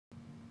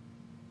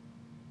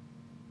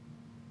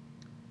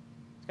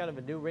kind of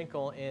a new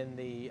wrinkle in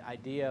the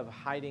idea of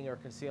hiding or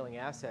concealing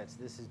assets.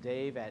 This is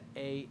Dave at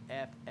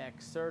AFX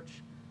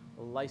Search,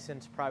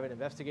 licensed private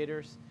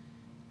investigators.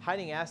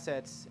 Hiding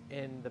assets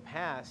in the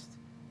past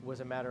was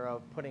a matter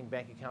of putting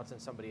bank accounts in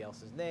somebody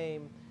else's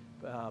name,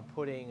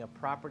 putting a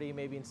property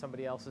maybe in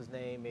somebody else's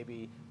name,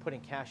 maybe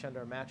putting cash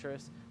under a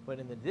mattress. But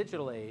in the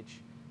digital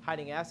age,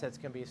 hiding assets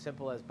can be as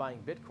simple as buying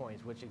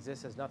bitcoins, which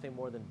exists as nothing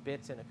more than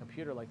bits in a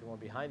computer like the one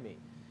behind me.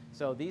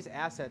 So these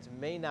assets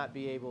may not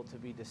be able to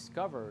be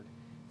discovered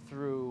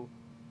through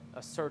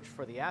a search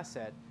for the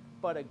asset,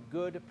 but a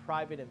good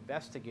private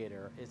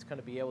investigator is going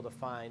to be able to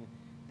find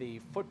the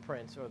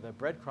footprints or the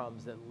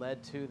breadcrumbs that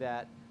led to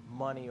that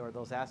money or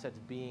those assets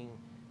being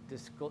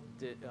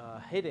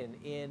hidden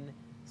in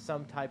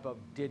some type of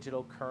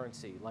digital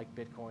currency like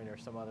Bitcoin or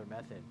some other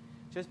method.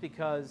 Just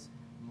because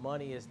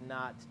money is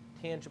not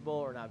tangible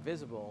or not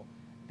visible,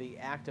 the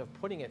act of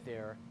putting it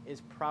there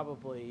is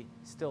probably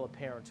still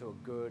apparent to a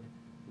good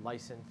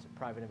licensed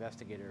private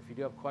investigator. If you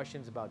do have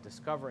questions about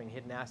discovering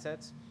hidden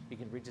assets, you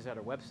can reach us at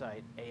our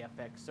website,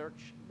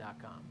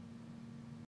 afxsearch.com.